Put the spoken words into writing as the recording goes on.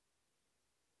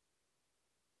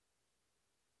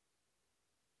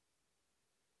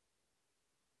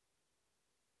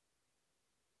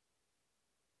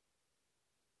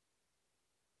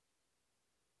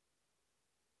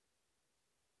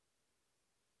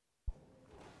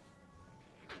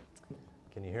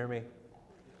Can you hear me?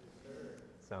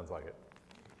 Sounds like it.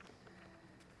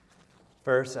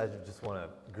 First, I just want to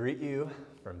greet you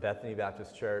from Bethany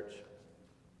Baptist Church.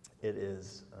 It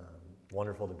is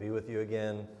wonderful to be with you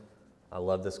again. I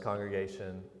love this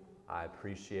congregation. I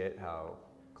appreciate how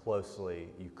closely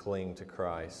you cling to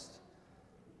Christ.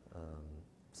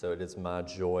 So it is my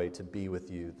joy to be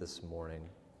with you this morning.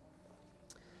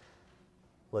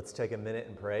 Let's take a minute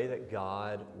and pray that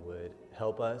God would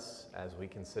help us as we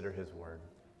consider His Word.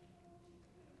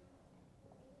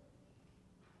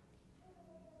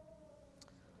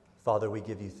 Father, we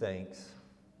give you thanks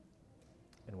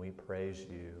and we praise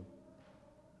you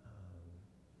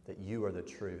that you are the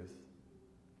truth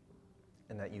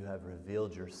and that you have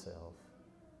revealed yourself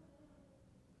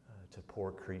to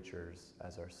poor creatures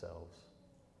as ourselves.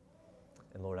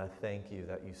 And Lord, I thank you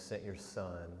that you sent your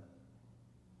Son,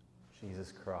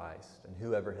 Jesus Christ, and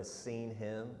whoever has seen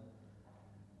him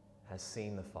has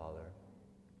seen the Father.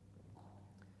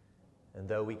 And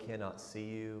though we cannot see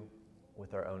you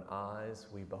with our own eyes,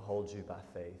 we behold you by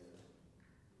faith.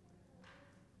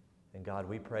 And God,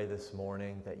 we pray this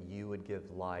morning that you would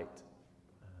give light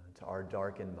to our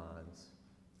darkened minds.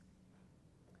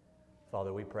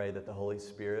 Father, we pray that the Holy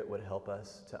Spirit would help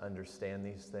us to understand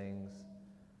these things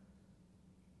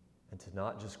and to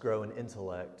not just grow in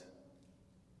intellect,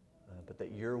 but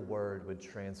that your word would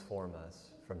transform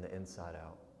us from the inside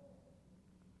out.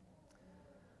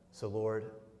 So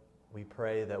Lord, we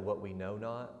pray that what we know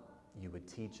not, you would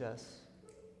teach us.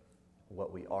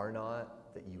 What we are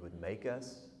not, that you would make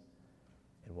us.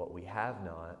 And what we have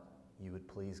not, you would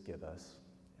please give us,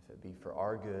 if it be for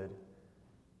our good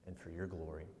and for your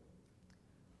glory.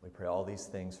 We pray all these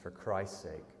things for Christ's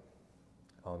sake.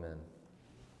 Amen.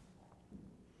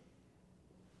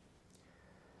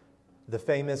 The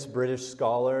famous British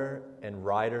scholar and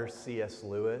writer C.S.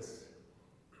 Lewis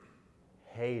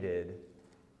hated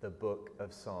the book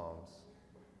of Psalms.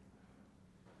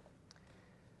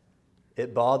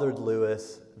 It bothered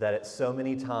Lewis that at so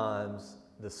many times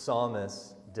the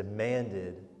psalmist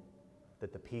demanded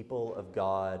that the people of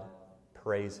God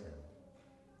praise him.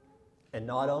 And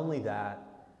not only that,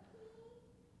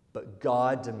 but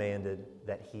God demanded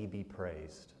that he be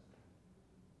praised.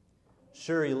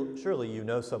 Surely you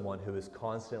know someone who is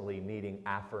constantly needing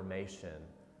affirmation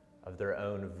of their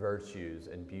own virtues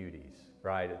and beauties,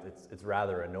 right? It's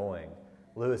rather annoying.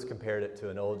 Lewis compared it to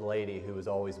an old lady who was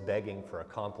always begging for a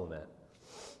compliment.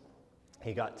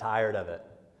 He got tired of it.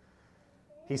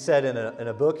 He said in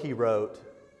a book he wrote,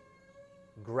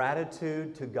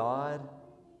 "Gratitude to God,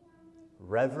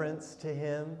 reverence to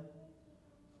Him,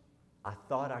 I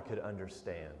thought I could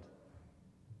understand,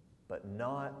 but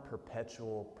not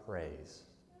perpetual praise."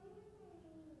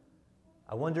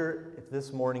 I wonder if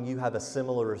this morning you have a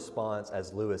similar response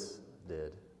as Lewis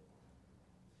did.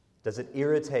 Does it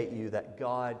irritate you that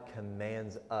God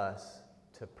commands us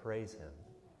to praise Him?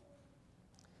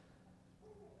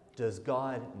 Does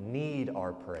God need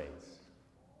our praise?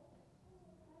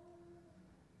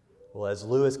 Well, as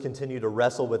Lewis continued to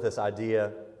wrestle with this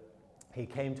idea, he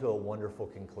came to a wonderful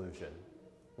conclusion.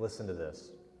 Listen to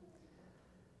this.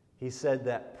 He said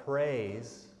that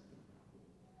praise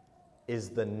is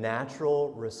the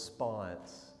natural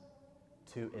response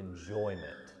to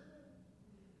enjoyment.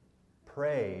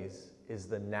 Praise is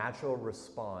the natural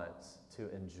response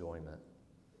to enjoyment.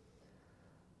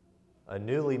 A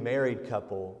newly married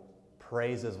couple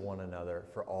praises one another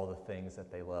for all the things that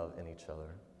they love in each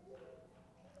other.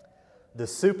 The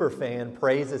superfan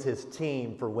praises his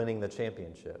team for winning the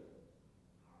championship.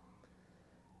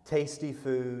 Tasty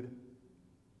food,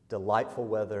 delightful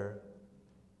weather,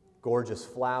 gorgeous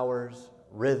flowers,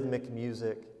 rhythmic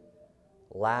music,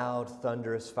 loud,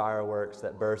 thunderous fireworks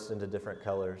that burst into different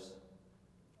colors.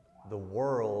 The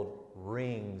world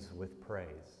rings with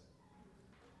praise.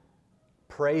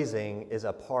 Praising is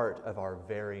a part of our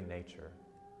very nature.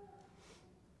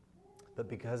 But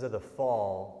because of the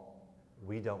fall,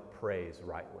 we don't praise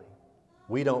rightly.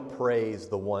 We don't praise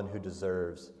the one who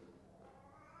deserves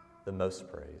the most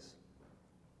praise.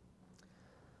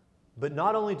 But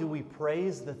not only do we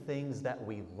praise the things that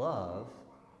we love,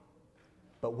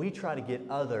 but we try to get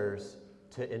others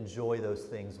to enjoy those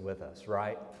things with us,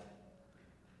 right?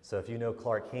 So if you know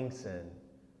Clark Hinkson,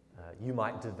 you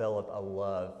might develop a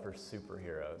love for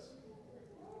superheroes,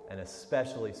 and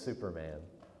especially Superman.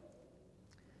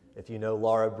 If you know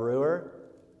Laura Brewer,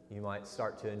 you might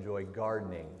start to enjoy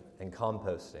gardening and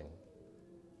composting.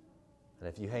 And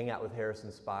if you hang out with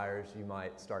Harrison Spires, you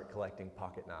might start collecting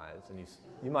pocket knives, and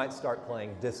you might start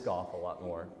playing disc golf a lot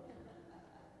more.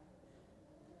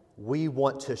 We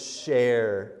want to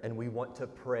share and we want to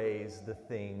praise the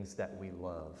things that we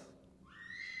love.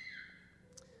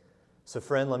 So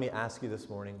friend, let me ask you this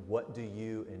morning, what do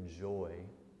you enjoy?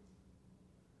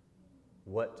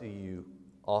 What do you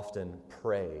often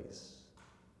praise?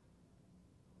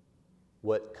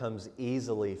 What comes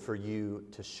easily for you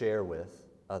to share with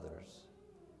others?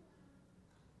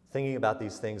 Thinking about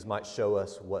these things might show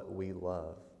us what we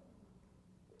love.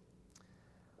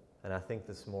 And I think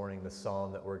this morning, the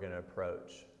psalm that we're going to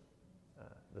approach,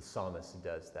 the psalmist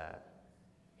does that.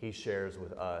 He shares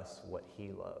with us what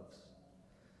he loves.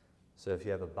 So if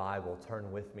you have a Bible,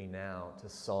 turn with me now to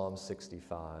Psalm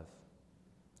 65.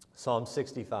 Psalm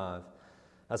 65,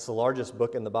 that's the largest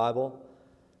book in the Bible.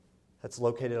 That's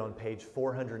located on page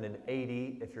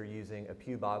 480. If you're using a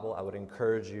Pew Bible, I would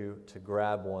encourage you to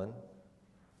grab one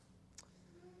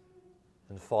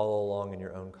and follow along in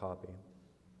your own copy.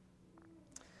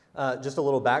 Just a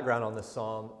little background on this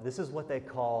psalm. This is what they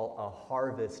call a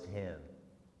harvest hymn.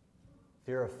 If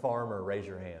you're a farmer, raise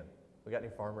your hand. We got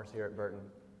any farmers here at Burton?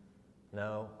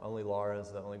 No? Only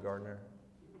Laura's the only gardener?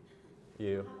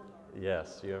 You?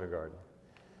 Yes, you have a garden.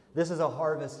 This is a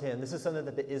harvest hymn. This is something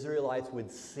that the Israelites would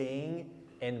sing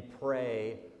and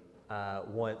pray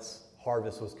once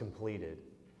harvest was completed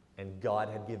and God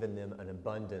had given them an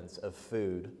abundance of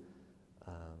food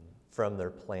from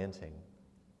their planting.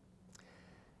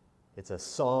 It's a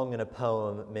song and a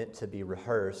poem meant to be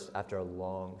rehearsed after a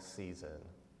long season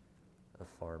of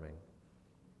farming.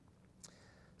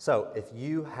 So, if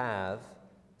you have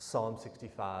Psalm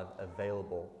 65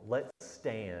 available, let's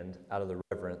stand out of the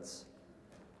reverence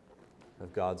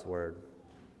of God's Word.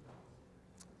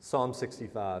 Psalm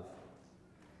 65.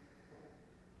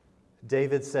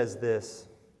 David says this,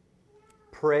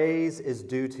 "Praise is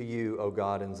due to you, O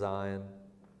God in Zion,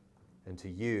 and to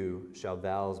you shall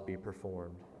vows be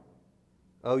performed.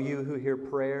 O you who hear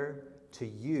prayer, to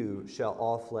you shall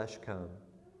all flesh come.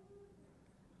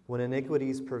 When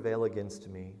iniquities prevail against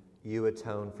me, you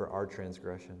atone for our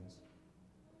transgressions.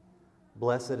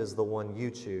 Blessed is the one you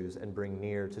choose and bring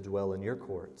near to dwell in your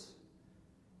courts.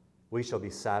 We shall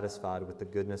be satisfied with the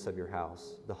goodness of your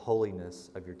house, the holiness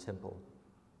of your temple.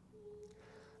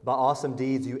 By awesome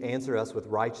deeds you answer us with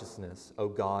righteousness, O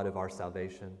God of our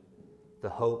salvation, the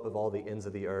hope of all the ends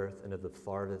of the earth and of the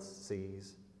farthest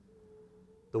seas.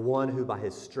 The one who by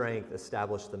his strength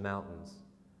established the mountains,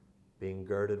 being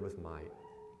girded with might,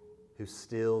 who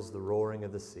stills the roaring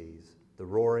of the seas, the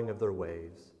roaring of their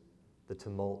waves, the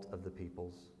tumult of the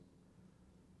peoples,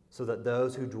 so that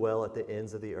those who dwell at the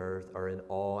ends of the earth are in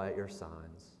awe at your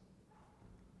signs.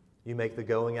 You make the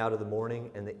going out of the morning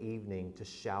and the evening to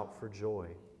shout for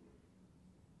joy.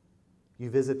 You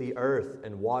visit the earth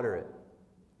and water it.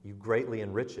 You greatly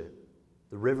enrich it.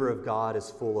 The river of God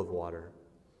is full of water.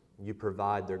 You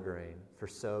provide their grain, for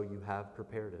so you have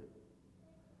prepared it.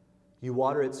 You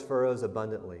water its furrows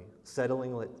abundantly,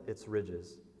 settling its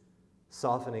ridges,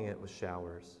 softening it with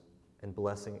showers, and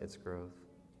blessing its growth.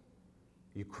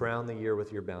 You crown the year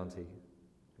with your bounty,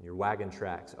 and your wagon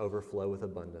tracks overflow with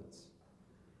abundance.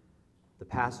 The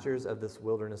pastures of this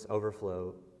wilderness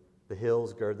overflow, the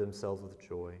hills gird themselves with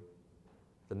joy,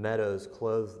 the meadows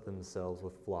clothe themselves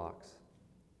with flocks,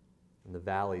 and the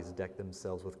valleys deck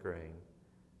themselves with grain.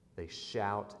 They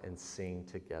shout and sing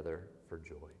together for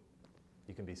joy."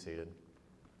 You can be seated.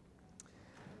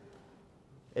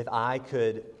 If I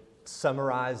could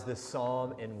summarize this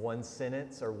psalm in one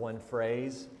sentence or one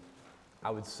phrase,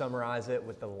 I would summarize it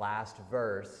with the last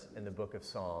verse in the book of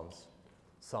Psalms,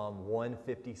 Psalm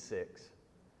 156.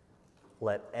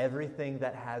 "Let everything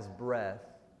that has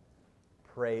breath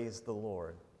praise the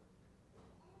Lord."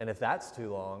 And if that's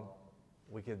too long,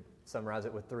 we could summarize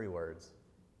it with 3 words.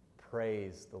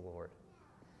 Praise the Lord.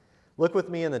 Look with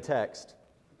me in the text.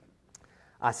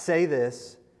 I say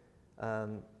this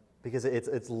because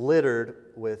it's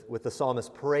littered with the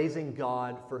psalmist praising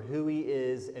God for who he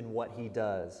is and what he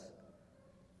does.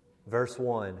 Verse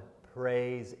 1,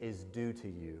 praise is due to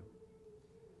you.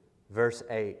 Verse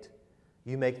 8,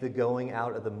 you make the going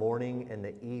out of the morning and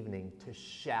the evening to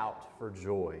shout for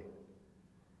joy.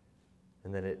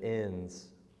 And then it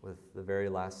ends with the very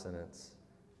last sentence.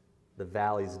 The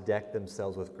valleys deck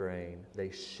themselves with grain. They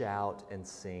shout and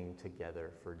sing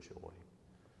together for joy.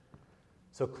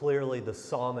 So clearly the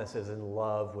psalmist is in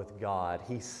love with God.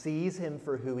 He sees him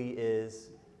for who he is,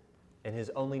 and his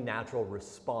only natural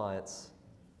response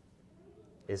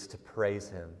is to praise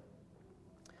him.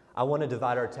 I want to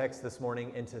divide our text this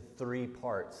morning into 3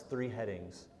 parts, 3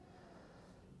 headings.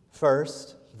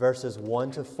 First, verses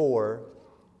 1 to 4,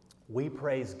 we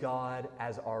praise God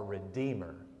as our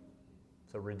Redeemer.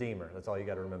 So Redeemer, that's all you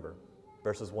got to remember.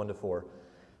 Verses 1 to 4.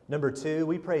 Number 2,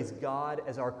 we praise God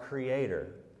as our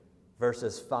Creator.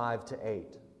 Verses 5 to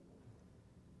 8.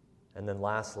 And then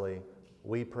lastly,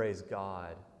 We praise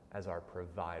God as our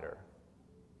provider.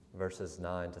 Verses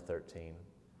 9 to 13.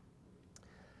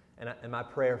 And my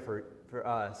prayer for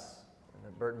us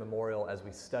at Burton Memorial as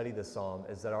we study this psalm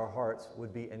is that our hearts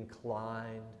would be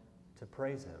inclined to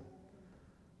praise Him.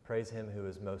 Praise Him who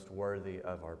is most worthy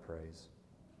of our praise.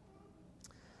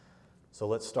 So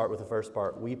let's start with the first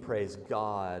part. We praise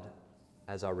God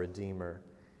as our Redeemer.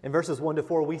 In verses 1 to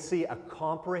 4, we see a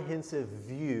comprehensive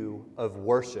view of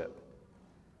worship.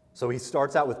 So he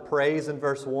starts out with praise in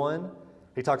verse 1.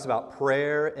 He talks about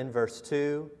prayer in verse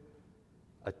 2,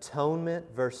 atonement,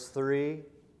 verse 3,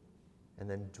 and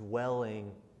then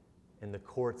dwelling in the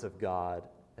courts of God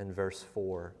in verse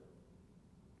 4.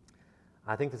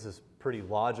 I think this is pretty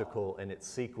logical in its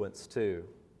sequence too.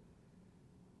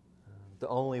 The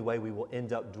only way we will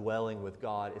end up dwelling with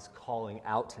God is calling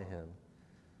out to Him.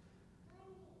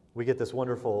 We get this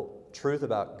wonderful truth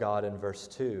about God in verse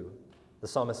 2. The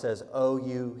psalmist says, "O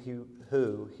you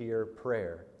who hear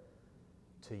prayer,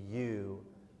 to you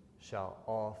shall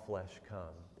all flesh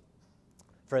come."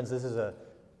 Friends, this is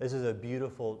a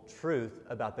beautiful truth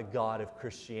about the God of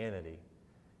Christianity,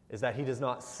 is that He does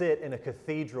not sit in a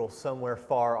cathedral somewhere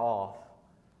far off,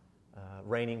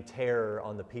 raining terror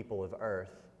on the people of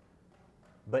earth.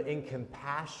 But in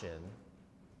compassion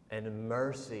and in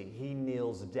mercy, He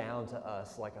kneels down to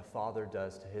us like a father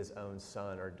does to his own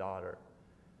son or daughter.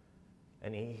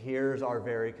 And He hears our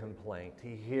very complaint.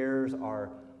 He hears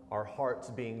our hearts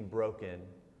being broken.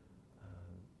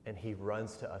 And He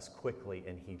runs to us quickly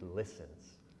and He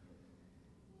listens.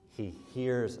 He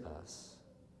hears us.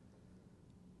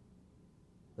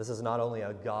 This is not only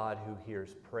a God who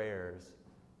hears prayers,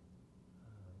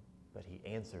 but He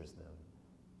answers them.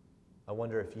 I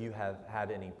wonder if you have had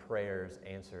any prayers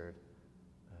answered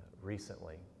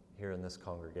recently here in this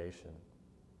congregation.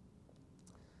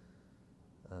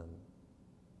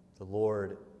 The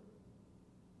Lord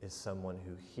is someone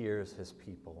who hears His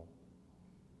people,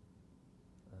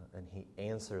 and He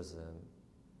answers them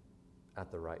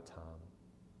at the right time.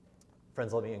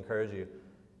 Friends, let me encourage you,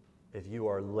 if you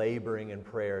are laboring in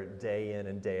prayer day in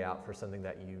and day out for something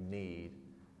that you need,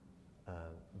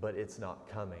 but it's not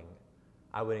coming,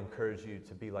 I would encourage you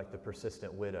to be like the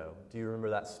persistent widow. Do you remember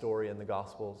that story in the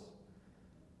Gospels?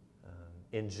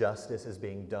 Injustice is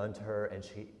being done to her, and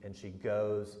she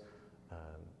goes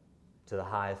to the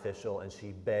high official and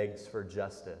she begs for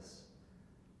justice,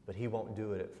 but he won't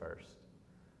do it at first.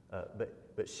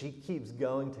 But she keeps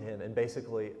going to him and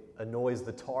basically annoys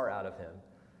the tar out of him.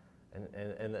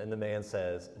 And the man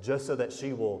says, "Just so that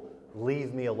she will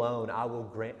leave me alone, I will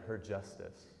grant her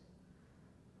justice."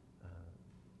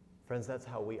 Friends, that's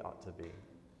how we ought to be.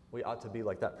 We ought to be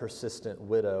like that persistent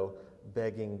widow,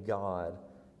 begging God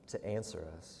to answer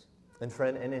us. And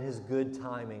friend, and in His good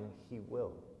timing, He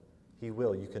will. He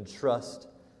will. You can trust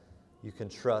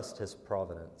His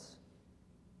providence.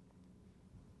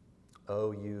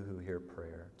 O you who hear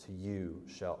prayer, to you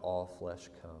shall all flesh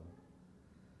come.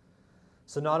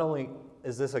 So not only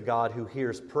is this a God who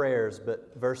hears prayers,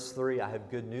 but verse 3, I have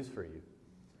good news for you.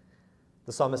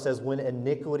 The psalmist says, "When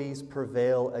iniquities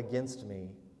prevail against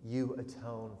me, you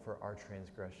atone for our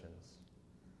transgressions."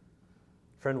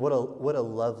 Friend, what a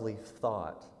lovely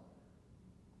thought.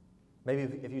 Maybe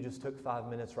if you just took 5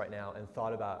 minutes right now and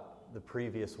thought about the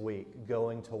previous week,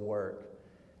 going to work,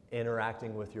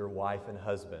 interacting with your wife and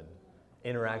husband,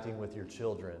 interacting with your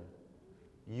children,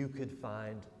 you could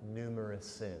find numerous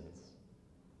sins.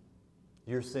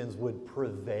 Your sins would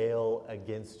prevail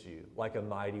against you like a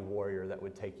mighty warrior that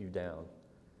would take you down.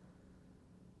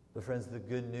 But friends, the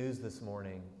good news this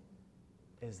morning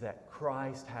is that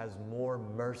Christ has more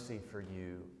mercy for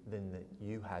you than that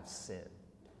you have sin.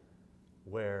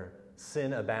 Where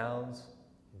sin abounds,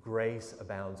 grace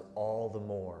abounds all the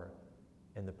more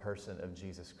in the person of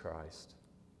Jesus Christ.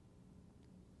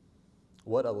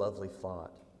 What a lovely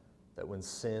thought that when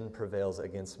sin prevails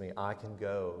against me, I can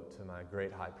go to my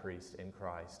great high priest in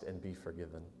Christ and be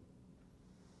forgiven.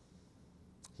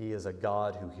 He is a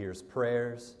God who hears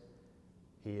prayers.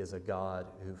 He is a God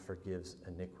who forgives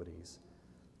iniquities.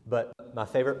 But my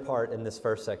favorite part in this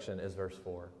first section is verse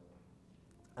 4.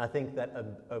 I think that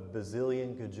a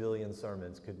bazillion, gajillion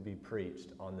sermons could be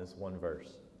preached on this one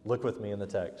verse. Look with me in the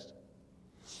text.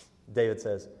 David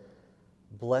says,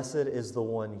 "Blessed is the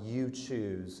one you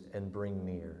choose and bring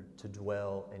near to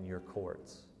dwell in your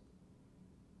courts."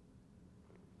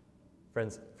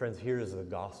 Friends, here is the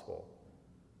gospel.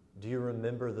 Do you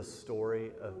remember the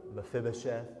story of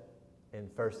Mephibosheth in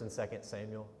 1st and 2nd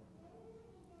Samuel?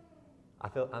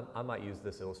 I might use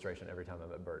this illustration every time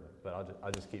I'm at Burton, but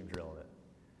I'll just keep drilling it.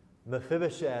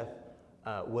 Mephibosheth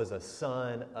was a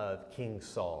son of King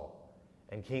Saul.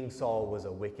 And King Saul was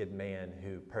a wicked man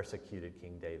who persecuted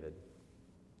King David.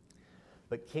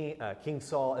 But King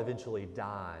Saul eventually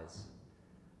dies,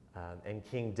 and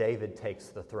King David takes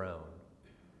the throne.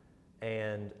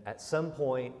 And at some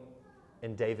point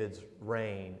in David's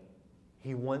reign,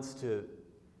 he wants to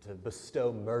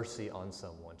bestow mercy on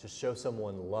someone, to show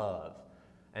someone love.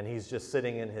 And he's just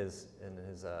sitting in his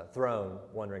throne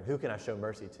wondering, who can I show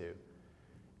mercy to?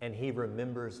 And he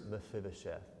remembers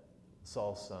Mephibosheth,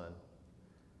 Saul's son.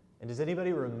 And does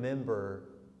anybody remember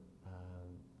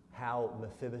how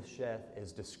Mephibosheth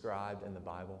is described in the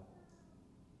Bible?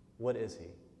 What is he?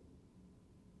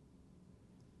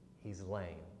 He's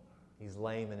lame. He's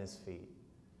lame in his feet.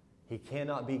 He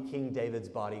cannot be King David's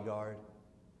bodyguard.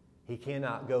 He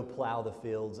cannot go plow the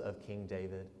fields of King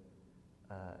David.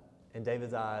 In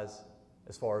David's eyes,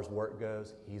 as far as work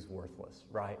goes, he's worthless,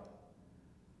 right?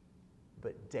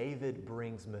 But David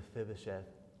brings Mephibosheth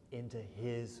into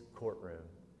his courtroom,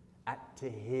 to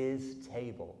his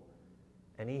table,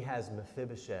 and he has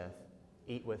Mephibosheth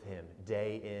eat with him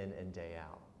day in and day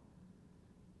out.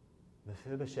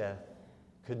 Mephibosheth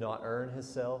could not earn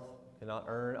himself, could not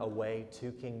earn a way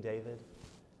to King David,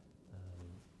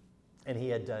 and he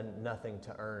had done nothing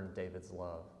to earn David's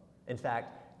love. In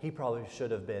fact, he probably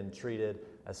should have been treated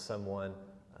as someone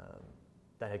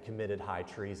that had committed high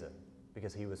treason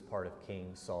because he was part of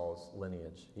King Saul's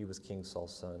lineage. He was King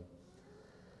Saul's son.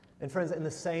 And friends, in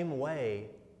the same way,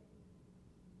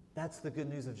 that's the good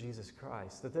news of Jesus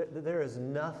Christ, that there is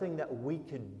nothing that we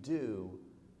could do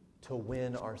to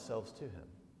win ourselves to him.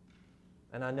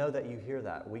 And I know that you hear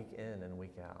that week in and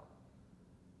week out.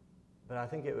 But I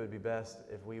think it would be best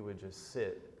if we would just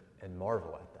sit and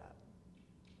marvel at that.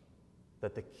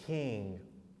 That the King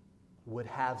would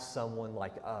have someone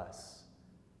like us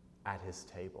at his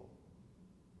table.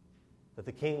 That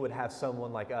the King would have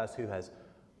someone like us who has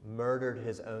murdered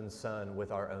his own son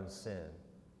with our own sin,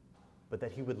 but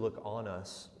that he would look on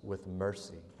us with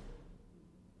mercy.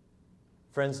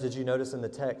 Friends, did you notice in the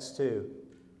text too,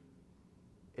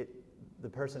 the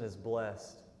person is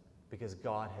blessed because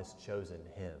God has chosen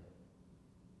him.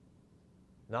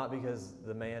 Not because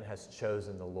the man has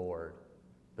chosen the Lord,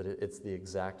 but it's the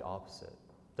exact opposite.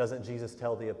 Doesn't Jesus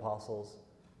tell the apostles,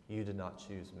 "You did not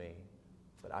choose me,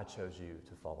 but I chose you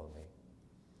to follow me"?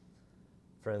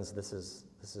 Friends, this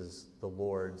is the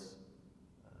Lord's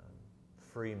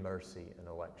free mercy and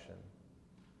election,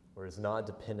 where it's not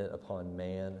dependent upon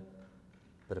man,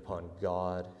 but upon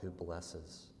God who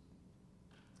blesses.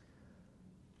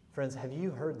 Friends, have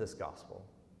you heard this gospel?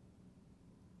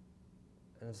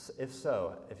 And if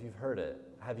so, if you've heard it,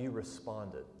 have you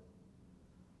responded?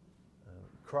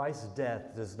 Christ's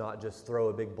death does not just throw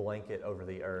a big blanket over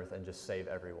the earth and just save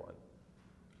everyone.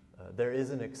 There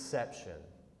is an exception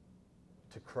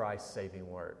to Christ's saving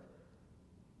work.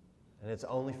 And it's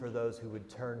only for those who would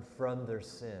turn from their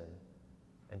sin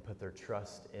and put their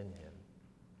trust in him.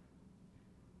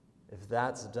 If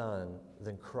that's done,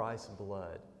 then Christ's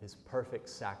blood, his perfect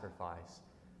sacrifice,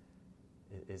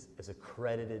 is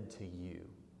accredited to you,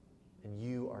 and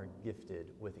you are gifted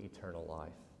with eternal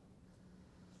life.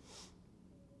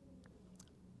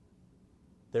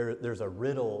 There's a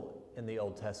riddle in the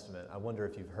Old Testament. I wonder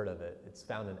if you've heard of it. It's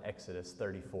found in Exodus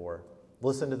 34.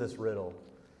 Listen to this riddle.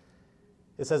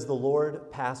 It says, "The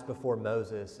Lord passed before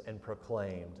Moses and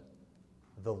proclaimed,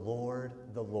 'The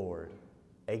Lord,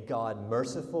 a God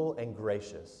merciful and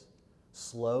gracious,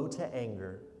 slow to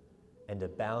anger, and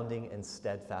abounding in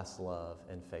steadfast love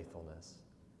and faithfulness,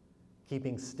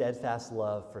 keeping steadfast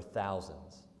love for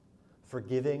thousands,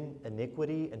 forgiving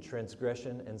iniquity and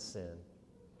transgression and sin,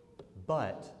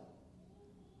 but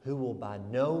who will by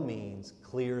no means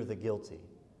clear the guilty,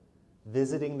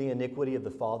 visiting the iniquity of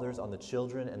the fathers on the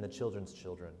children and the children's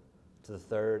children, to the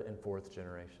third and fourth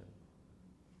generation.'"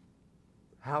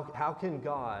 How can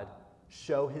God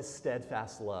show his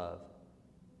steadfast love,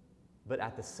 but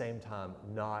at the same time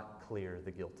not clear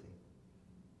the guilty?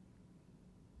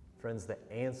 Friends, the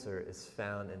answer is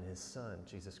found in his Son,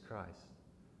 Jesus Christ.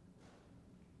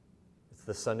 It's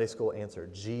the Sunday school answer.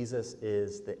 Jesus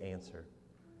is the answer.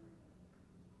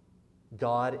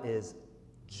 God is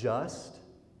just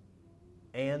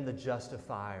and the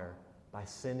justifier by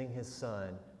sending his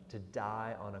Son to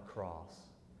die on a cross,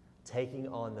 taking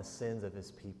on the sins of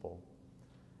his people.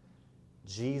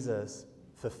 Jesus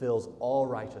fulfills all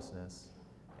righteousness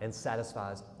and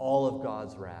satisfies all of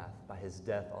God's wrath by his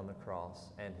death on the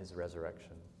cross and his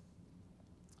resurrection.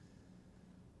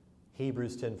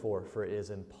 Hebrews 10:4, "For it is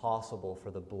impossible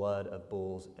for the blood of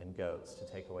bulls and goats to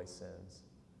take away sins.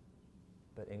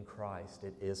 But in Christ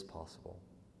it is possible.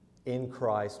 In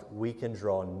Christ we can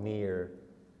draw near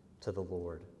to the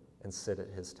Lord and sit at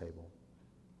his table."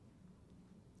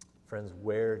 Friends,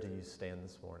 where do you stand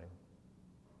this morning?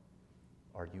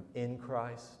 Are you in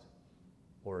Christ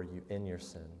or are you in your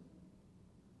sin?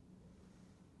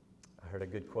 I heard a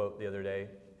good quote the other day.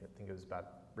 I think it was by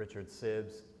Richard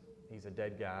Sibbs. He's a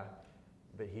dead guy.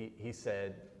 But he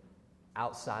said,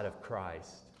 outside of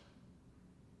Christ,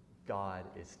 God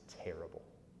is terrible.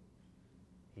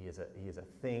 He is a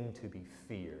thing to be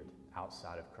feared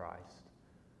outside of Christ.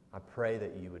 I pray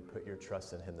that you would put your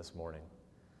trust in him this morning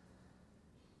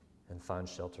and find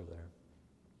shelter there.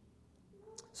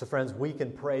 So friends, we can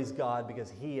praise God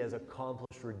because he has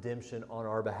accomplished redemption on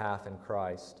our behalf in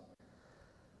Christ.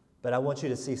 But I want you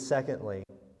to see, secondly,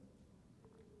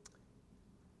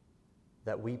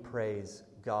 that we praise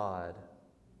God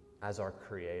as our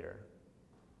Creator.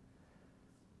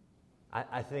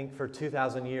 I think for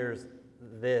 2,000 years,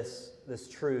 this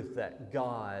truth that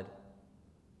God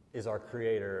is our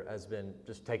Creator has been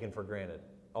just taken for granted.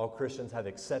 All Christians have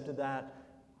accepted that,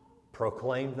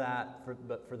 proclaimed that,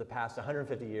 but for the past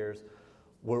 150 years,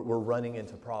 we're running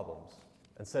into problems.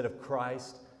 Instead of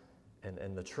Christ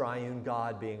and the triune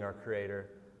God being our Creator,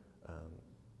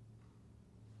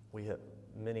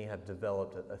 many have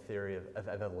developed a theory of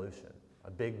evolution, a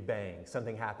big bang.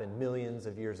 Something happened millions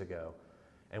of years ago,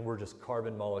 and we're just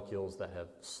carbon molecules that have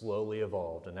slowly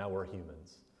evolved, and now we're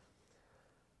humans.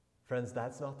 Friends,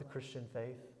 that's not the Christian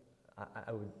faith.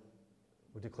 I would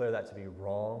declare that to be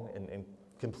wrong and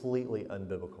completely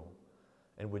unbiblical,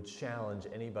 and would challenge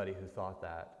anybody who thought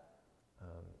that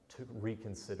to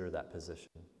reconsider that position.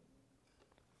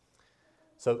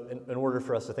 So in order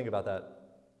for us to think about that,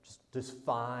 just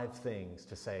 5 things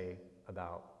to say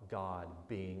about God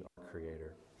being our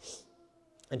Creator.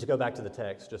 And to go back to the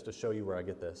text, just to show you where I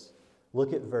get this,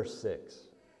 look at verse 6.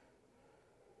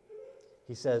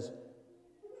 He says,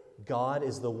 God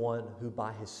is the one who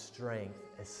by his strength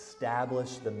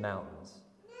established the mountains,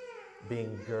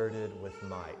 being girded with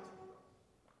might.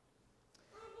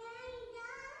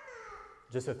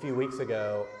 Just a few weeks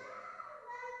ago,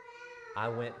 I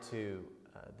went to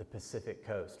the Pacific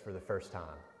Coast for the first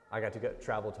time. I got to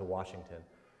travel to Washington,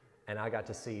 and I got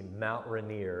to see Mount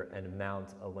Rainier and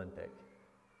Mount Olympic.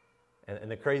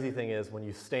 And the crazy thing is, when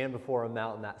you stand before a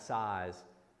mountain that size,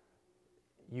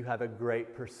 you have a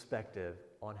great perspective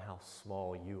on how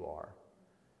small you are.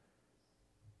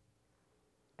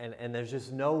 And there's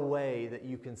just no way that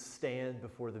you can stand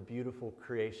before the beautiful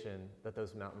creation that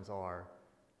those mountains are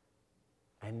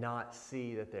and not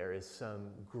see that there is some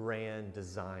grand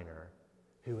designer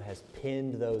who has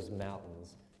pinned those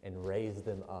mountains and raised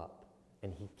them up,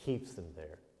 and he keeps them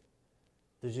there.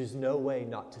 There's just no way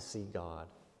not to see God.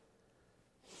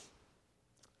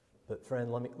 But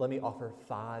friend, let me offer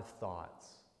 5 thoughts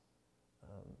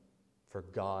for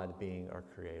God being our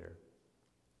Creator.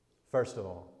 First of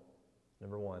all,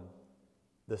 number 1,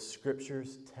 the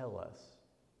Scriptures tell us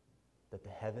that the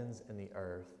heavens and the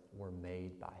earth were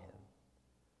made by him.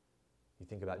 You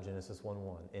think about Genesis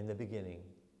 1:1. In the beginning,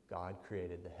 God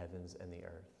created the heavens and the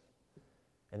earth.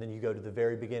 And then you go to the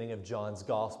very beginning of John's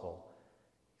Gospel.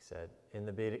 He said, in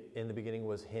the beginning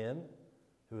was him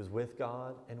who was with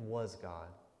God and was God.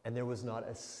 And there was not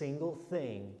a single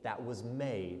thing that was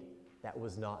made that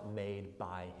was not made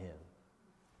by him.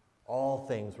 All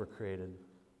things were created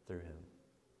through him.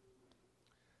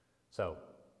 So,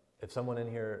 if someone in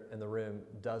here in the room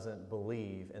doesn't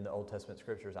believe in the Old Testament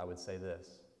Scriptures, I would say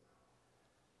this.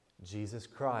 Jesus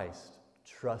Christ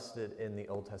trusted in the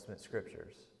Old Testament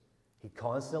Scriptures. He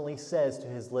constantly says to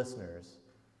his listeners,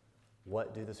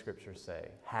 what do the Scriptures say?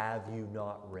 Have you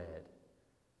not read?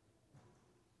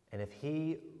 And if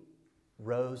he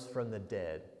rose from the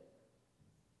dead,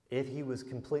 if he was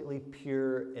completely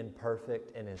pure and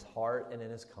perfect in his heart and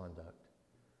in his conduct,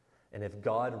 and if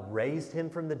God raised him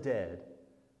from the dead,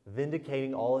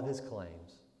 vindicating all of his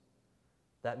claims,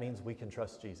 that means we can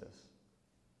trust Jesus.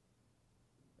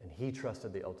 And he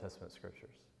trusted the Old Testament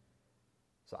Scriptures.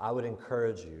 So I would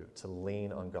encourage you to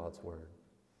lean on God's Word.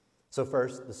 So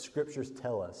first, the Scriptures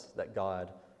tell us that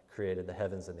God created the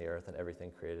heavens and the earth and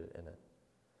everything created in it.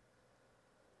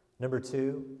 Number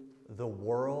 2, the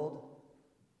world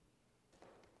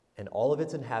and all of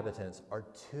its inhabitants are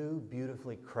too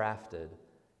beautifully crafted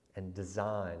and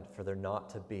designed for there not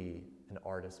to be an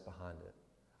artist behind it.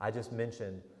 I just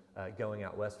mentioned going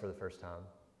out west for the first time.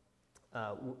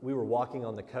 We were walking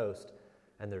on the coast,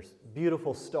 and there's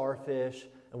beautiful starfish,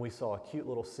 and we saw a cute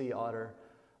little sea otter.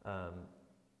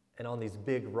 And on these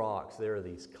big rocks, there are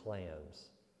these clams.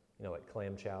 You know, like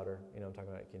clam chowder. You know what I'm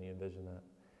talking about? Can you envision that?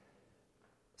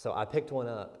 So I picked one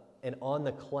up, and on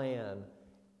the clam,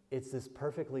 it's this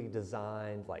perfectly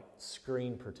designed like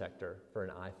screen protector for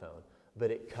an iPhone.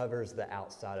 but it covers the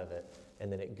outside of it,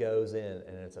 and then it goes in,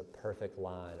 and it's a perfect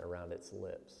line around its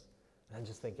lips. And I'm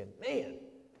just thinking, man,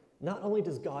 not only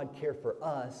does God care for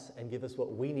us and give us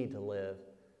what we need to live,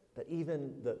 but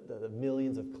even the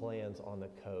millions of clams on the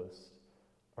coast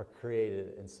are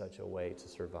created in such a way to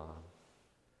survive.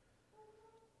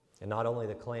 And not only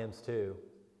the clams too,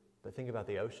 but think about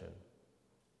the ocean.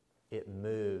 It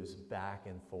moves back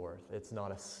and forth. It's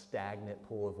not a stagnant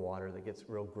pool of water that gets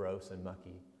real gross and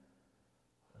mucky.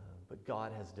 But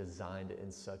God has designed it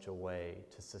in such a way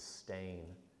to sustain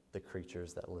the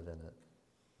creatures that live in it.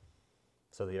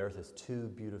 So the earth is too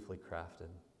beautifully crafted.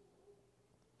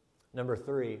 Number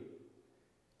 3,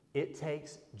 it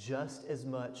takes just as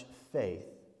much faith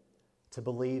to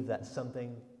believe that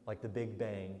something like the Big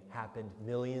Bang happened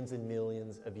millions and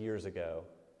millions of years ago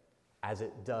as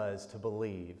it does to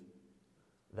believe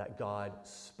that God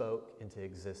spoke into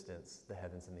existence the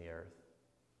heavens and the earth,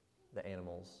 the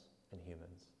animals and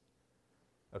humans.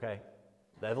 Okay?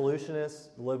 The evolutionists,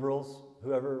 the liberals,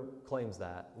 whoever claims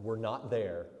that, were not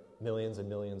there millions and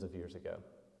millions of years ago.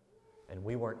 And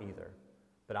we weren't either.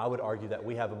 But I would argue that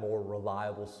we have a more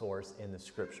reliable source in the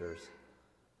scriptures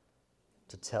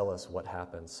to tell us what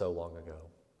happened so long ago.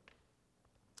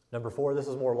 Number 4, this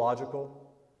is more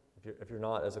logical. If you're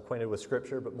not as acquainted with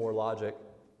scripture, but more logic,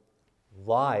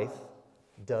 life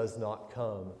does not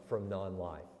come from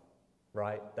non-life,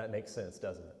 right? That makes sense,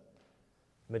 doesn't it?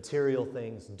 Material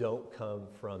things don't come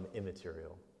from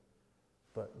immaterial.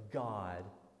 But God,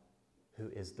 who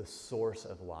is the source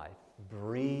of life,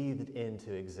 breathed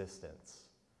into existence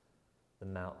the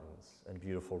mountains and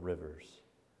beautiful rivers,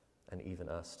 and even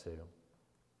us too.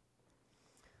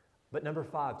 But number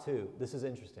 5 too, this is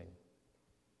interesting.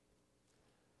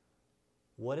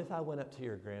 What if I went up to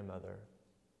your grandmother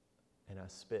and I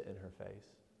spit in her face?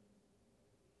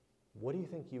 What do you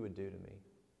think you would do to me?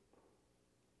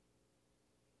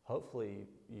 Hopefully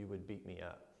you would beat me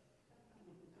up.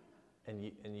 And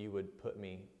you would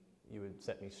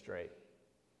set me straight.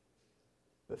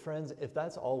 But friends, if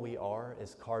that's all we are,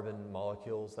 is carbon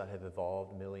molecules that have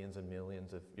evolved millions and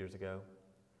millions of years ago,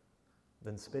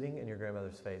 then spitting in your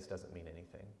grandmother's face doesn't mean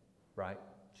anything, right?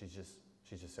 She's just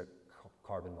a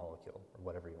carbon molecule, or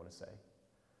whatever you want to say.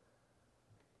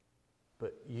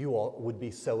 But you all would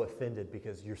be so offended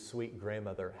because your sweet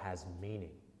grandmother has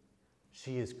meaning.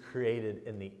 She is created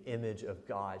in the image of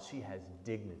God. She has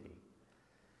dignity.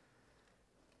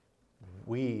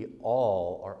 We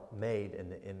all are made in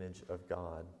the image of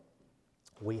God.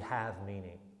 We have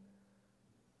meaning.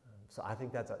 So I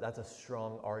think that's a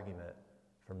strong argument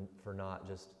for not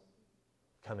just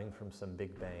coming from some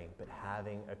big bang, but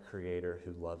having a creator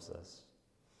who loves us.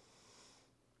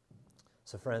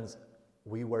 So friends,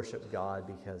 we worship God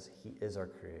because he is our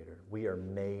creator. We are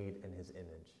made in his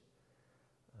image.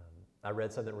 I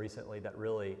read something recently that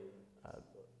really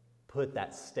put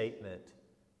that statement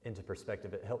into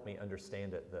perspective. It helped me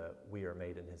understand it, we are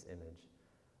made in his image.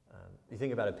 You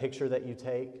think about a picture that you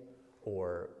take,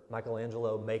 or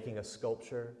Michelangelo making a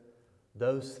sculpture,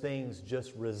 those things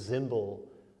just resemble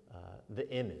the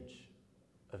image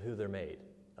of who they're made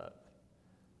of.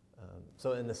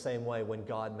 So in the same way, when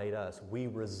God made us, we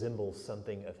resemble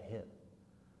something of him.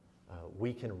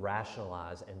 We can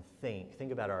rationalize and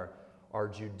think about our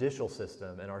judicial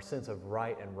system and our sense of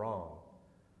right and wrong.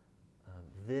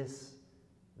 This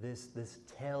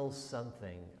tells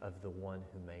something of the one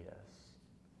who made us.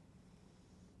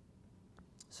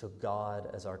 So God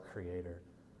as our creator.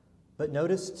 But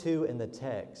notice too in the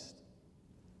text,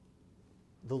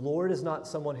 the Lord is not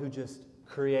someone who just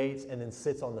creates and then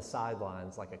sits on the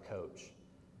sidelines like a coach.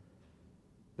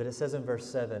 But it says in verse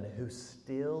 7, who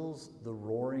stills the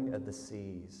roaring of the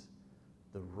seas,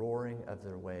 the roaring of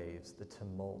their waves, the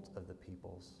tumult of the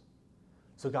peoples.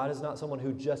 So God is not someone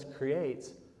who just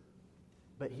creates,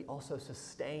 but he also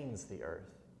sustains the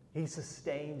earth. He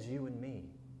sustains you and me.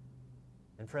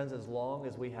 And friends, as long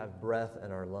as we have breath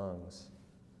in our lungs,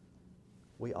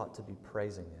 we ought to be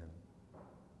praising him.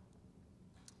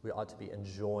 We ought to be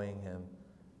enjoying him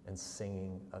and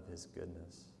singing of his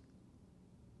goodness.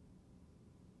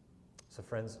 So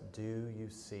friends, do you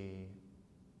see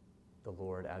the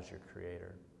Lord as your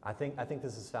creator? I think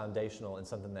this is foundational and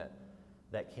something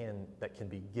that can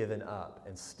be given up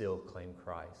and still claim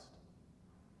Christ.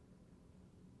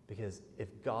 Because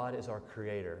if God is our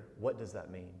creator, what does that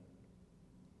mean?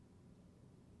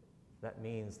 That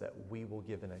means that we will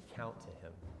give an account to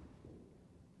him.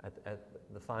 At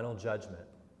the final judgment,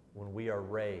 when we are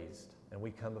raised and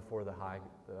we come before the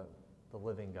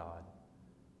living God,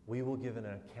 we will give an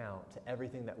account to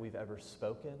everything that we've ever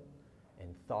spoken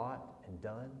and thought and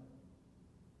done.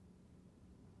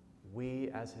 We,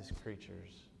 as his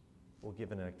creatures, will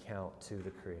give an account to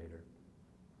the Creator.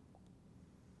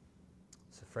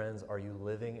 So friends, are you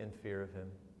living in fear of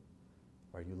Him?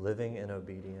 Are you living in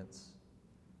obedience?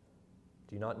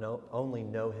 Do you not only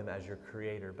know Him as your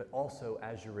Creator, but also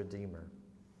as your Redeemer?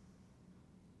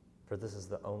 For this is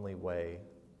the only way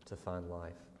to find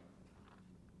life.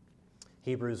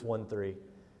 Hebrews 1:3,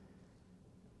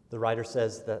 the writer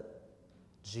says that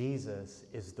Jesus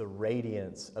is the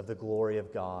radiance of the glory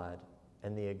of God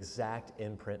and the exact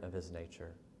imprint of His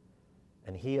nature.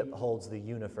 And He upholds the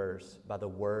universe by the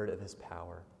word of His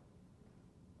power.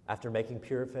 After making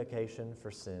purification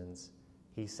for sins,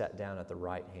 He sat down at the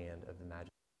right hand of the Majesty.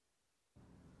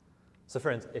 So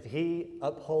friends, if He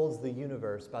upholds the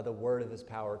universe by the word of His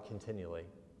power continually,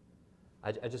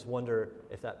 I just wonder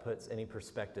if that puts any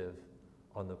perspective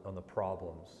on the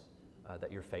problems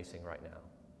that you're facing right now.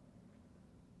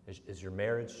 Is your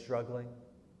marriage struggling?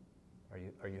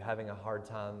 Are you having a hard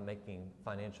time making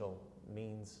financial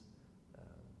means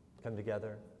come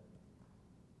together?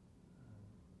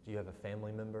 Do you have a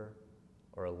family member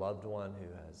or a loved one who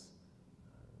has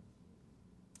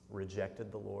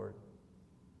rejected the Lord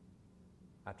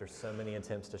after so many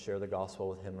attempts to share the gospel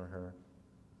with him or her?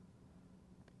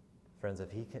 Friends,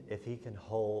 if he can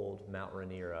hold Mount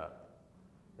Rainier up,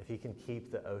 if He can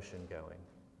keep the ocean going,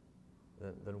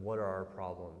 then what are our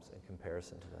problems in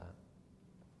comparison to that?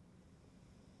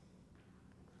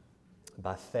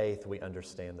 By faith, we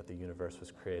understand that the universe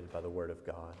was created by the Word of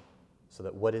God, so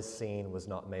that what is seen was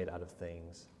not made out of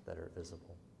things that are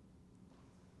visible.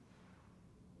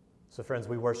 So friends,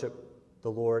 we worship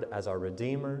the Lord as our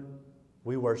Redeemer.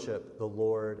 We worship the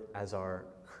Lord as our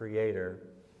Creator.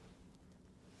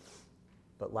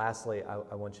 But lastly,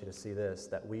 I want you to see this,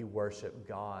 that we worship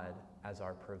God as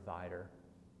our provider.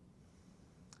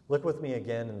 Look with me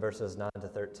again in verses 9 to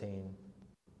 13.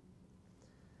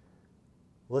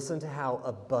 Listen to how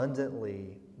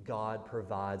abundantly God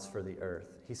provides for the earth.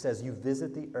 He says, "You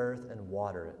visit the earth and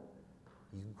water it.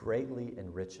 You greatly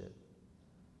enrich it.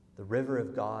 The river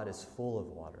of God is full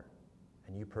of water,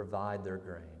 and you provide their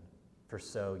grain, for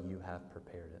so you have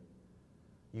prepared it.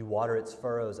 You water its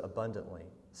furrows abundantly,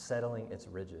 settling its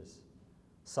ridges,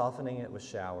 softening it with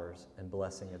showers, and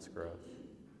blessing its growth."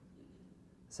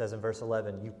 It says in verse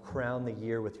 11, "You crown the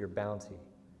year with your bounty,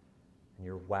 and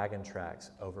your wagon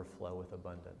tracks overflow with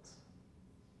abundance."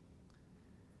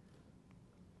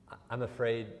 I'm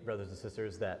afraid, brothers and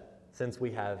sisters, that since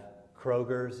we have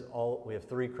Kroger's, we have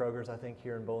 3 Kroger's, I think,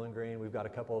 here in Bowling Green. We've got a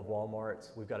couple of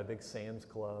Walmarts. We've got a big Sam's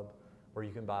Club where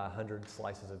you can buy 100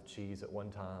 slices of cheese at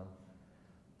one time.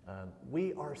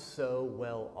 We are so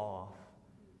well off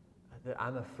that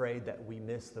I'm afraid that we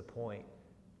miss the point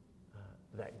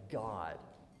that God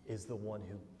is the one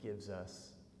who gives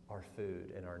us our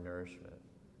food and our nourishment.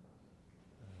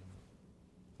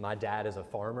 My dad is a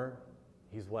farmer.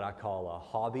 He's what I call a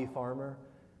hobby farmer.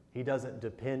 He doesn't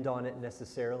depend on it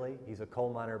necessarily. He's a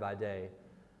coal miner by day,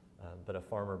 but a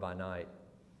farmer by night.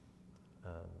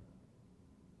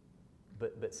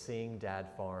 But seeing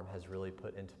Dad farm has really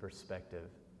put into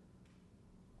perspective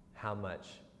how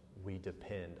much we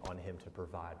depend on him to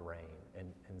provide rain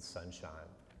and sunshine,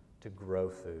 to grow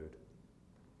food.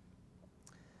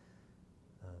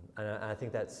 And I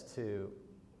think that's too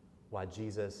why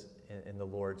Jesus, in the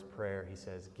Lord's Prayer, he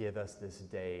says, "Give us this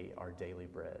day our daily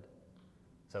bread."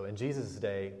 So in Jesus'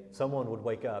 day, someone would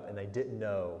wake up and they didn't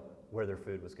know where their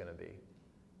food was going to be.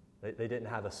 They didn't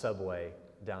have a Subway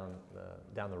down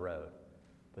the road,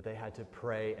 but they had to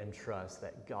pray and trust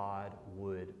that God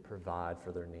would provide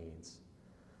for their needs.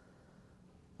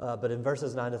 But in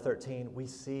verses 9 to 13, we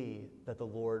see that the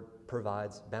Lord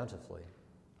provides bountifully.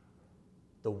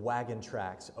 The wagon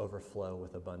tracks overflow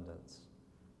with abundance.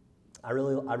 I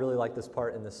really like this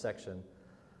part in this section.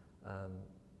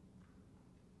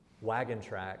 Wagon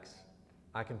tracks,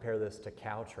 I compare this to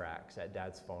cow tracks at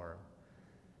Dad's farm.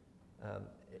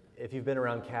 If you've been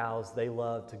around cows, they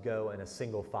love to go in a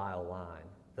single file line,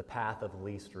 the path of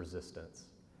least resistance.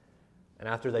 And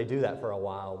after they do that for a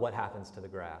while, what happens to the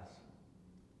grass?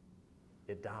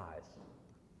 It dies.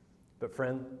 But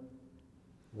friend,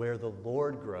 where the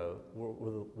Lord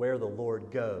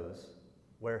goes,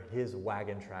 where his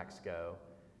wagon tracks go,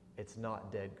 it's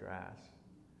not dead grass,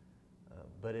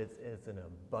 but it's an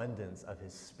abundance of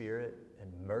his Spirit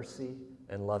and mercy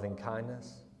and loving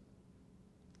kindness.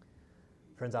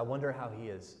 Friends, I wonder how he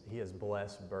has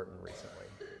blessed Burton recently.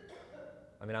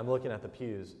 I mean, I'm looking at the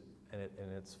pews and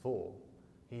it's full.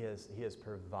 He has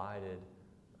provided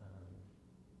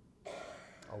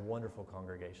a wonderful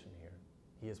congregation here.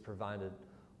 He has provided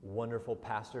wonderful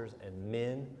pastors and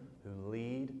men who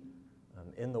lead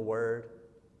in the Word.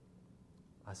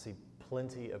 I see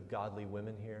plenty of godly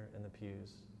women here in the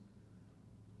pews.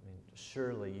 I mean,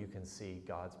 surely you can see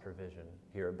God's provision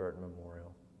here at Burton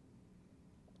Memorial.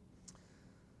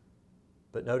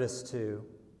 But notice too,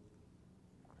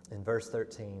 in verse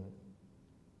 13,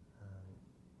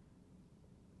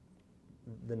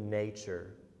 the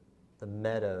nature, the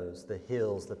meadows, the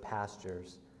hills, the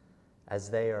pastures, as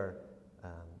they are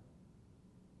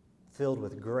filled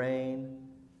with grain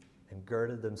and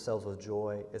girded themselves with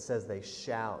joy, it says they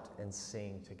shout and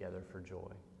sing together for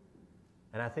joy.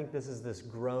 And I think this is this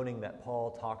groaning that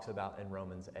Paul talks about in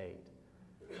Romans 8.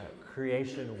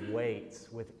 Creation waits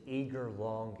with eager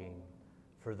longing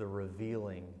for the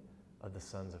revealing of the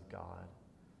sons of God.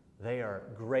 They are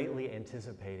greatly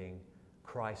anticipating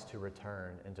Christ to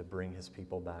return and to bring his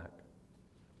people back.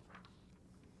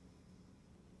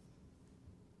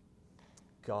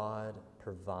 God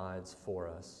provides for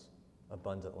us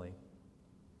abundantly.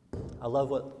 I love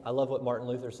what Martin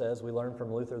Luther says. We learned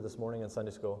from Luther this morning in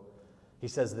Sunday school. He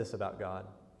says this about God.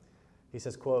 He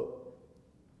says, quote,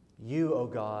 "You, O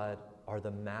God, are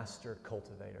the master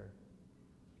cultivator,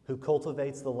 who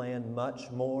cultivates the land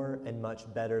much more and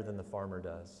much better than the farmer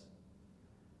does.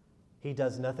 He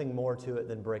does nothing more to it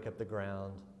than break up the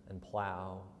ground and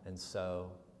plow and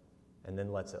sow and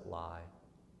then lets it lie.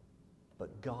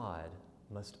 But God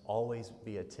must always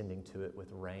be attending to it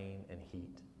with rain and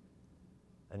heat,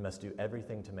 and must do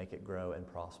everything to make it grow and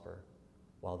prosper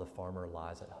while the farmer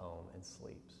lies at home and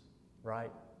sleeps."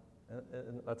 Right?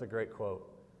 And that's a great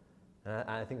quote. And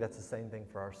I think that's the same thing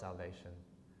for our salvation.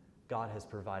 God has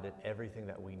provided everything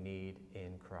that we need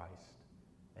in Christ,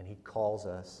 and he calls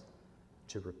us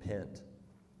to repent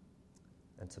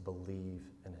and to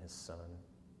believe in his Son.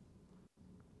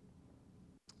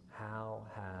 How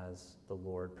has the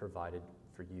Lord provided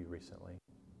for you recently?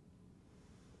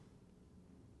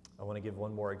 I want to give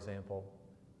one more example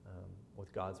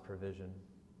with God's provision.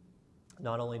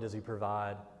 Not only does he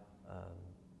provide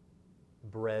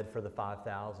bread for the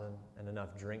 5,000 and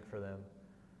enough drink for them,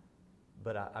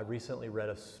 but I recently read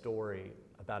a story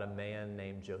about a man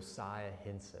named Josiah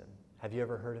Henson. Have you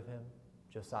ever heard of him?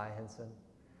 Josiah Henson?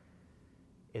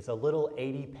 It's a little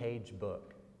 80-page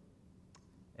book,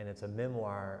 and it's a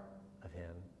memoir of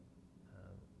him.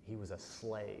 He was a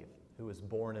slave who was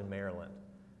born in Maryland,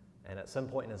 and at some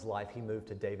point in his life, he moved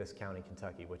to Davis County,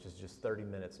 Kentucky, which is just 30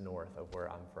 minutes north of where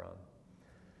I'm from.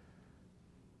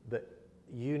 But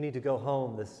you need to go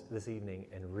home this evening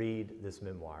and read this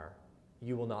memoir.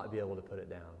 You will not be able to put it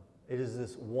down. It is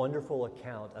this wonderful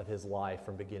account of his life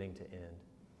from beginning to end.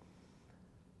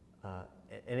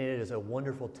 And it is a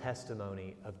wonderful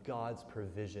testimony of God's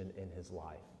provision in his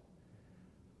life.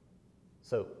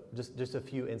 So just a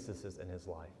few instances in his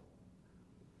life.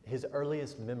 His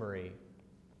earliest memory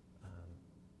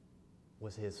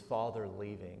was his father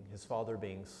leaving, his father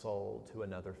being sold to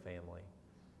another family.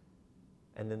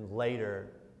 And then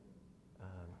later,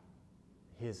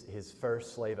 his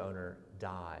first slave owner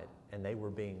died, and they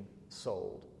were being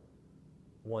sold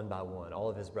one by one, all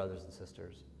of his brothers and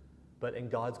sisters. But in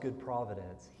God's good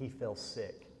providence, he fell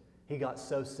sick. He got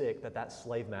so sick that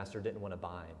slave master didn't want to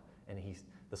buy him, and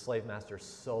the slave master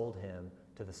sold him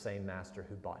to the same master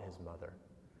who bought his mother.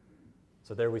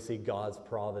 So there we see God's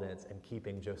providence in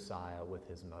keeping Josiah with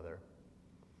his mother.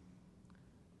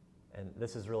 And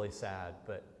this is really sad,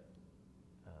 but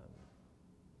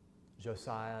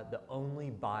Josiah, the only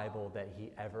Bible that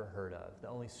he ever heard of, the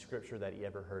only scripture that he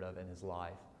ever heard of in his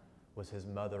life was his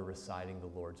mother reciting the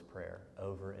Lord's Prayer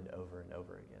over and over and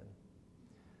over again.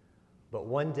 But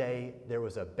one day there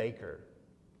was a baker.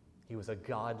 He was a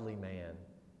godly man,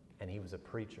 and he was a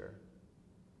preacher.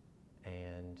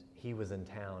 And he was in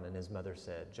town, and his mother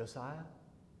said, "Josiah,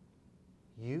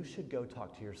 you should go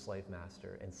talk to your slave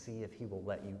master and see if he will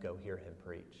let you go hear him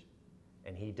preach."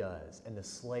 And he does. And the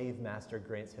slave master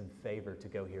grants him favor to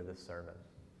go hear this sermon.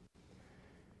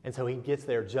 And so he gets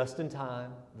there just in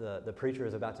time. The preacher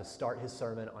is about to start his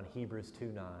sermon on Hebrews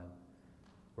 2:9,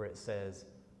 where it says,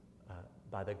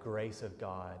 by the grace of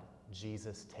God,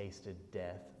 Jesus tasted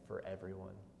death for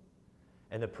everyone.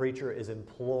 And the preacher is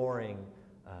imploring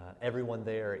everyone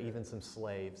there, even some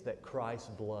slaves, that Christ's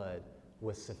blood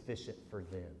was sufficient for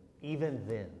them. Even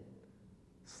then,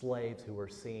 slaves who were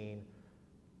seen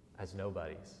as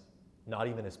nobodies, not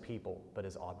even as people, but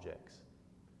as objects.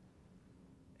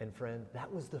 And friend,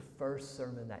 that was the first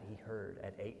sermon that he heard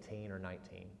at 18 or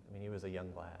 19. I mean, he was a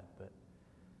young lad, but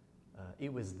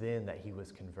it was then that he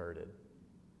was converted.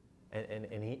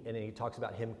 And he talks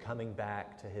about him coming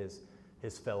back to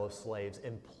his fellow slaves,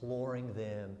 imploring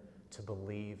them to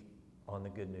believe on the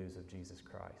good news of Jesus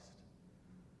Christ.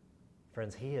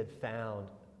 Friends, he had found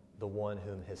the one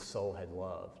whom his soul had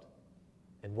loved,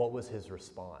 And what was his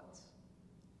response?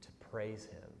 To praise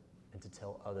him and to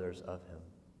tell others of him.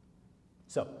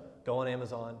 So, go on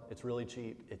Amazon. It's really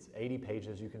cheap. It's 80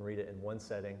 pages. You can read it in one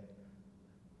setting.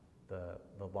 The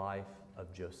life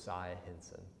of Josiah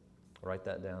Henson. Write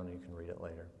that down and you can read it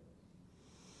later.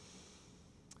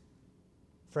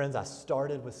 Friends, I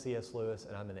started with C.S. Lewis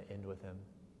and I'm going to end with him.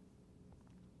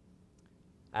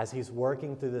 As he's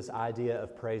working through this idea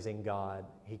of praising God,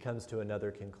 he comes to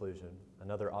another conclusion,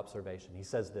 another observation. He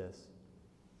says this: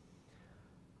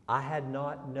 I had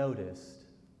not noticed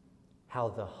how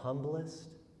the humblest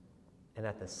and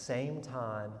at the same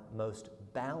time most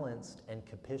balanced and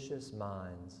capacious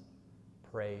minds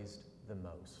praised the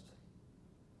most,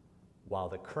 while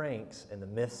the cranks and the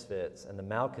misfits and the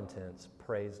malcontents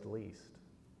praised least.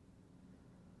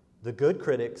 The good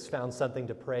critics found something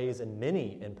to praise in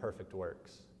many imperfect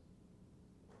works,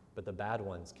 but the bad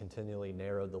ones continually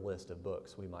narrowed the list of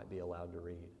books we might be allowed to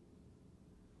read.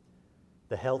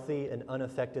 The healthy and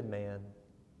unaffected man,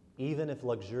 even if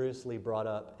luxuriously brought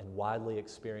up and widely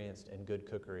experienced in good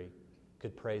cookery,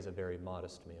 could praise a very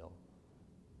modest meal.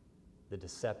 The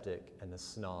dyspeptic and the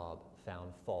snob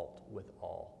found fault with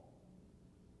all.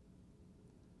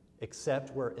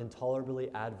 Except where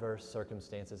intolerably adverse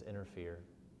circumstances interfere,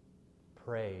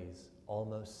 praise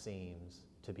almost seems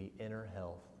to be inner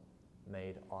health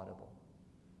made audible.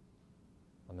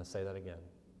 I'm going to say that again.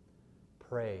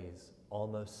 Praise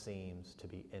almost seems to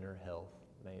be inner health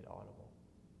made audible.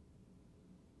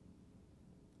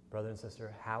 Brother and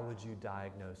sister, how would you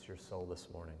diagnose your soul this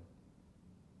morning?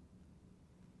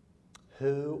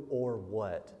 Who or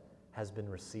what has been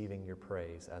receiving your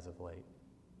praise as of late?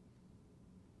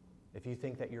 If you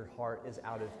think that your heart is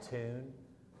out of tune,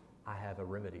 I have a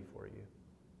remedy for you.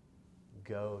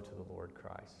 Go to the Lord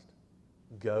Christ.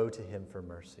 Go to him for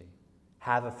mercy.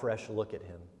 Have a fresh look at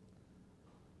him.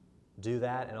 Do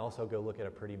that and also go look at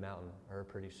a pretty mountain or a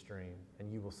pretty stream,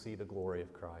 and you will see the glory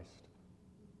of Christ.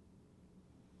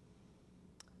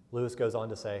 Lewis goes on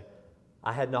to say,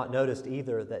 I had not noticed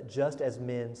either that just as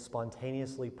men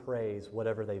spontaneously praise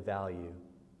whatever they value,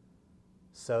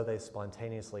 so they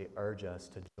spontaneously urge us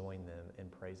to join them in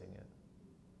praising it.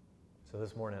 So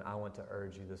this morning, I want to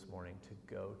urge you this morning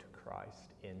to go to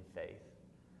Christ in faith,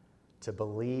 to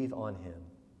believe on him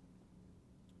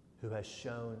who has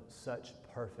shown such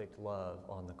perfect love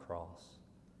on the cross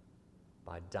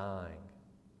by dying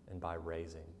and by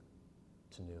raising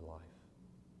to new life.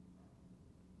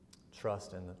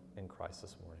 Trust in Christ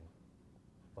this morning.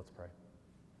 Let's pray.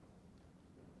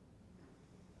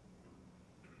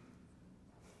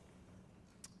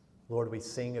 Lord, we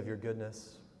sing of your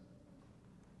goodness.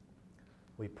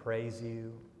 We praise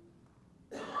you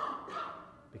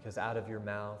because out of your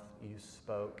mouth you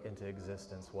spoke into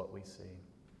existence what we see.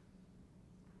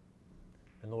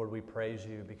 And Lord, we praise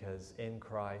you because in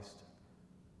Christ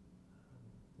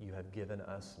you have given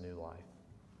us new life.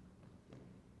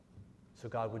 So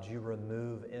God, would you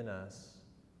remove in us,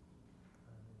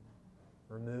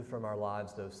 remove from our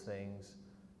lives those things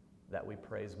that we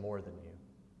praise more than you.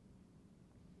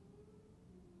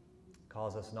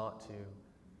 Cause us not to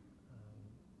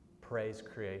praise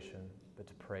creation, but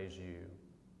to praise you,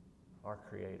 our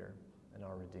Creator and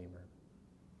our Redeemer.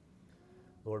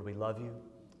 Lord, we love you,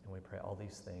 and we pray all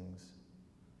these things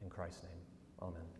in Christ's name. Amen.